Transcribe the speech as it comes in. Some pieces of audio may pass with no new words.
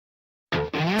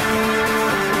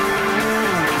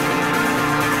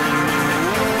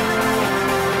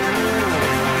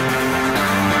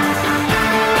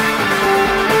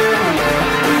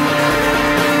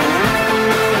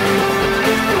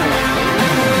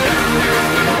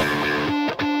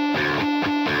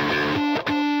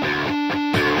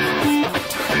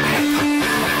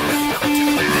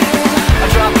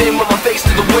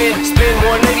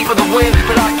for the win,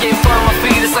 but I can't find my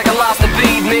feet. It's like I lost a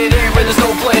beat mid-air and there's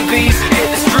no plan B's. Hit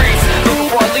the streets, look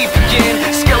before I leap again.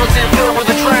 Skeleton filled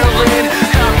with adrenaline.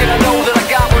 How can I know that I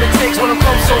got what it takes when I'm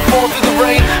come so far through the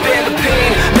rain? Man, the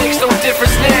pain makes no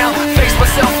difference now. Face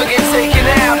myself again, taken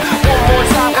out. One more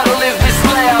time, gotta live this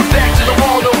loud. Back to the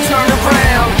wall, no turn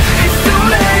around. It's too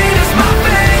late, it's my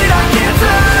fate, I can't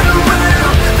turn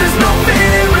around. There's no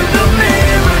fear in the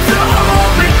mirror to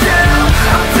hold me down.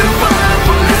 I'm too far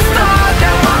from the start,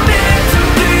 now I'm in too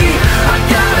deep. I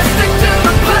gotta stick to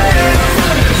the plan.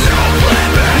 There's no plan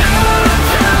back. No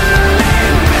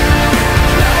turning back.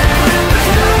 There's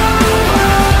no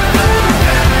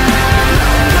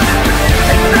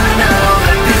and I know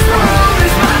that this road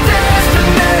is my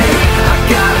destiny. I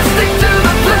gotta stick to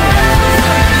the plan.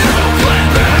 There's no plan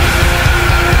back.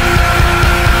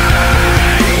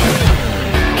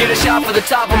 Get a shot for the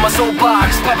top of my soapbox.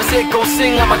 Papa said go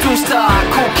sing on my tombstone.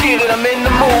 Cool kid and I'm in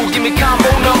the mood. Give me combo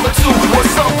number 2.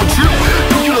 What's up with you?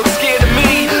 Do you look scared of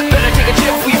me? Better take a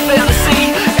chip for your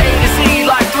fantasy. A to Z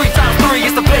like 3 times 3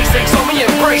 is the basics. So me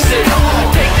embrace it.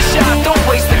 Take the shot, don't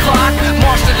waste the clock.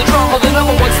 March to the drum of the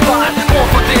number 1 spot. Born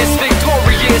for this,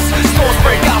 victorious. Storms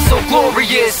break out so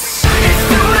glorious. It's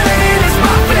too late, it's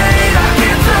my fate, I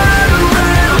can't turn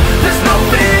around. There's no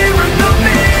fear in the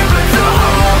mirror to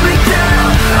hold me down.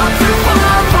 I'm too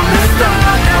far from the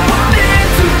start, now I'm in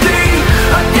too deep.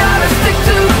 I gotta stick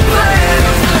to the plan.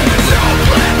 There's no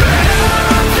plan back.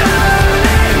 No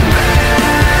turning back.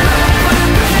 There's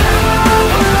no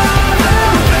back.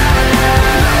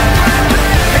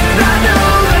 And I know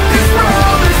that this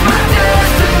road is my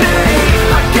destiny.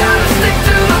 I gotta stick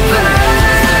to the plan.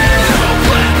 There's no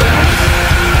plan back.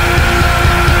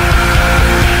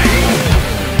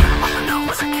 All I know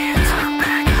is I can't turn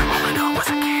back. All I know is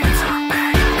I can't turn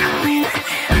back. Gotta leave it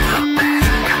in the past.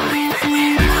 Gotta leave it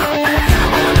in the past.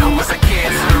 All I know is I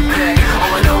can't turn back.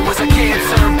 All I know is I can't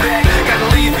turn back. Gotta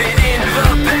leave it in the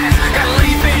past. Gotta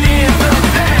leave it in the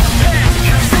past.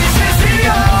 'Cause this is the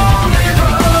only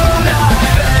road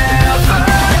I've ever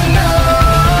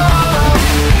known.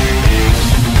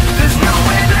 There's no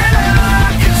way that I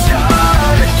can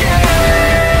start again.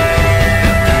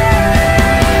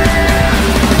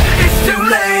 It's too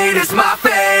late, it's my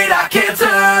fate, I can't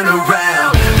turn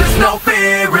around. There's no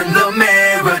fear in the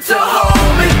mirror to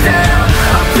hold me down.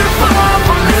 I'm too far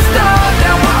from the start,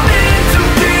 now I'm in too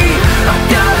deep. I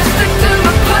gotta stick to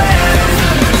the plan.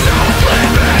 There's no plan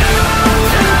back. No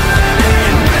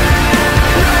turning back.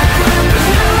 There's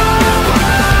no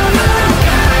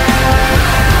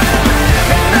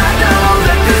and I know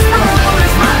that this road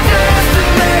is my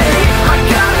destiny. I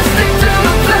gotta stick to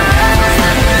the plan.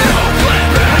 There's no plan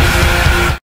back.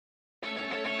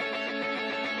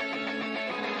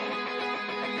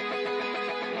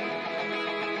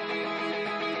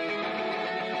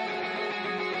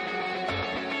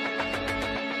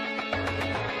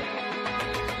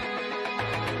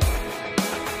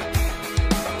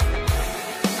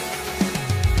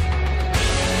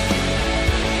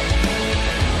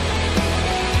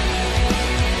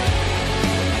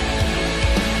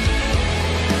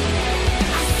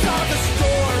 I saw the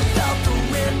storm, felt the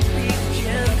wind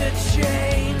begin to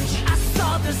change. I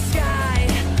saw the sky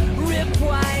rip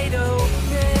wide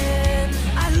open.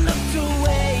 I looked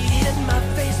away, hid my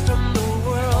face from the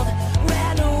world,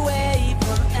 ran away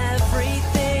from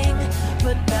everything.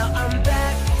 But now I'm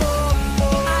back for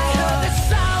more. I heard the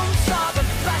sound, saw the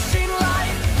flashing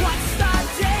light. Watched our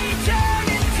day turn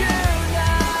into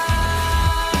night.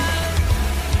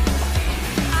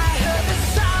 I heard the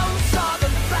sound, saw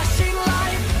the flashing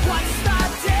light. Watched our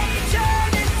day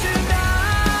turn into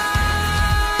night.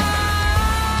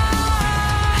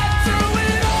 And through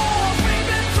it all, we've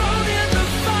been thrown in the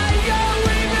fire.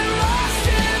 We've been lost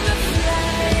in the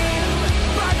flame.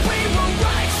 But we will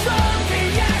rise from the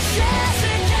ashes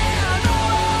again.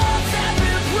 All odds have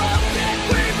been broken.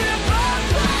 We've been burned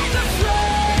by the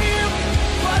flame.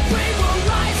 But we will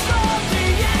rise from the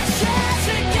ashes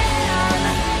again.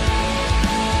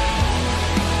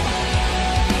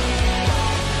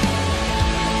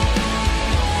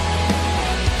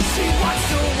 She watched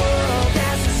the world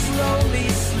as it slowly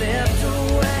slipped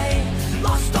away.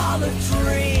 Lost all her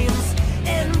dreams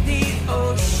in the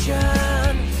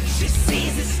ocean. She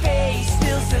sees his face,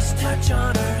 feels his touch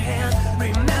on her hand.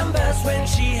 Remembers when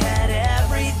she had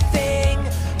everything.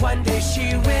 One day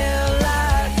she will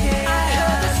again. I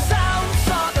heard the sound,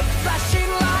 saw the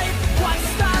flashing light.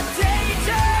 Watched our day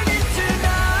turn into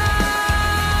night.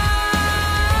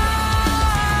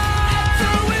 And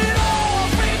through it all,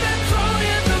 we've been thrown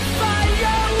in the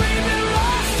fire. We've been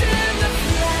lost in the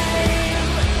flame.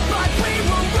 But we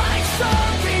will rise from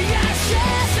the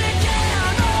ashes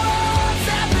again. All odds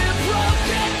have been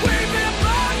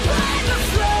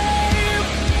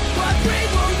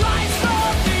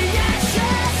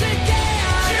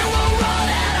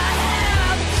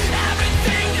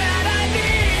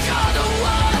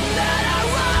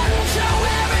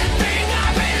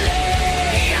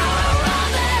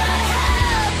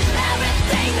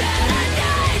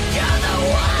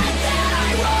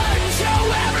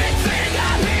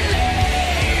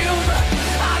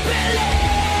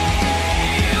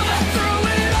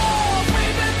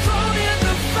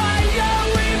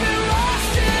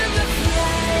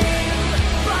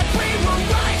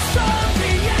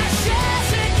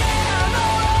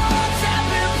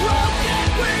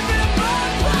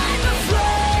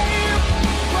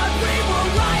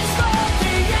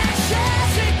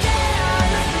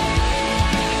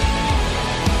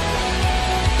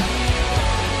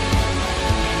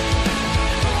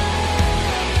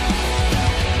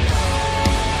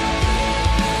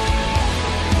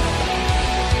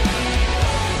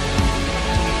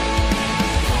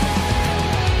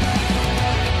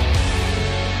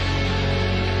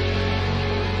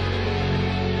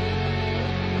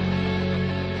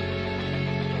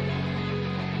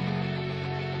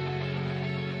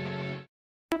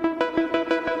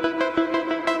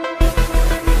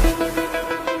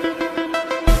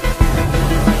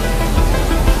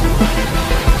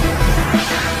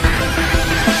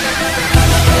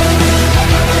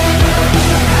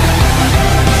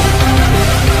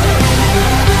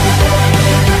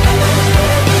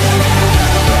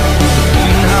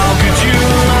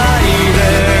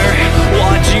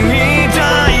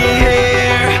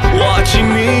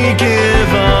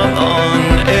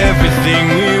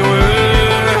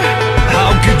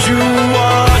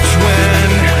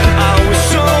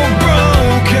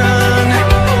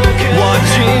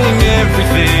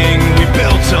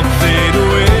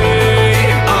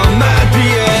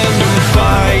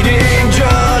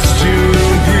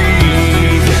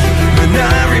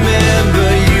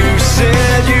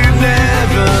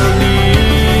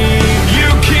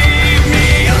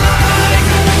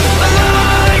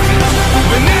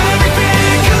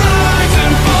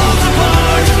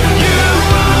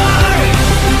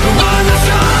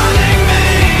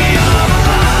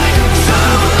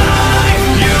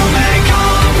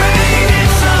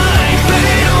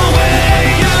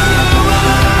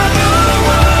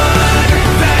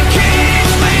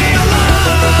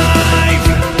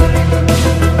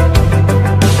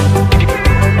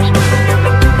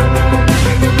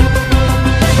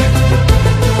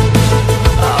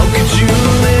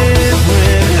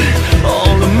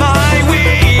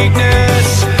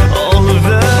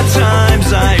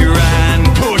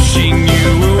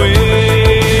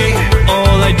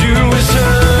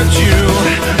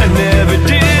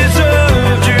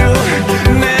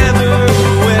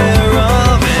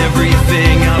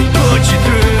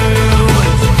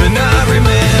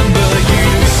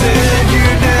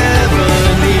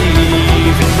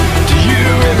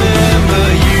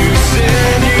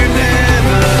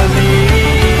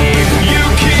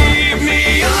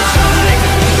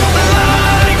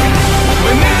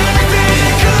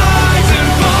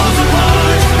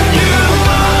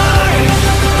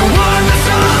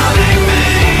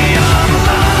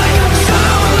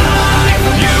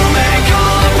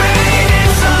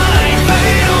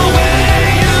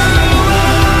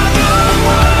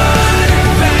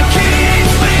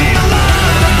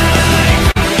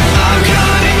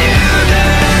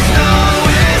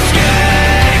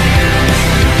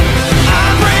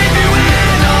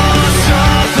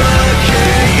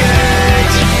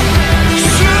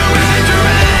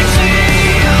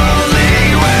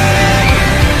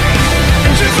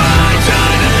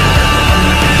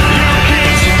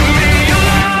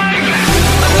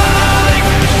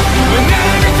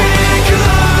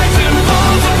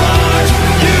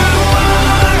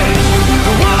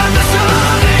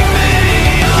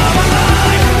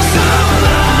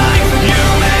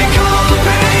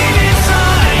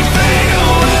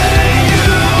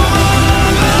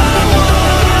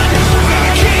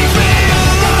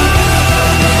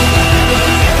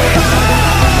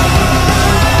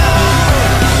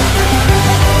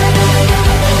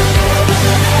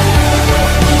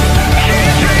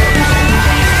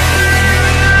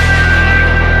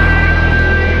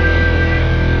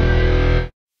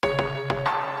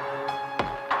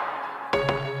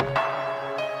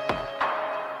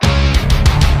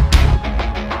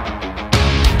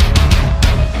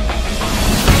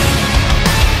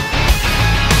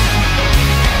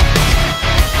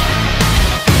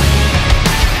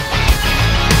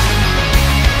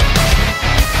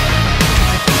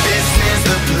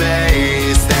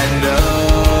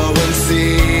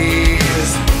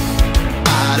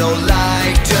don't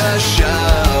like to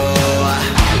show.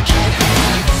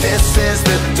 This is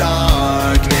the dawn.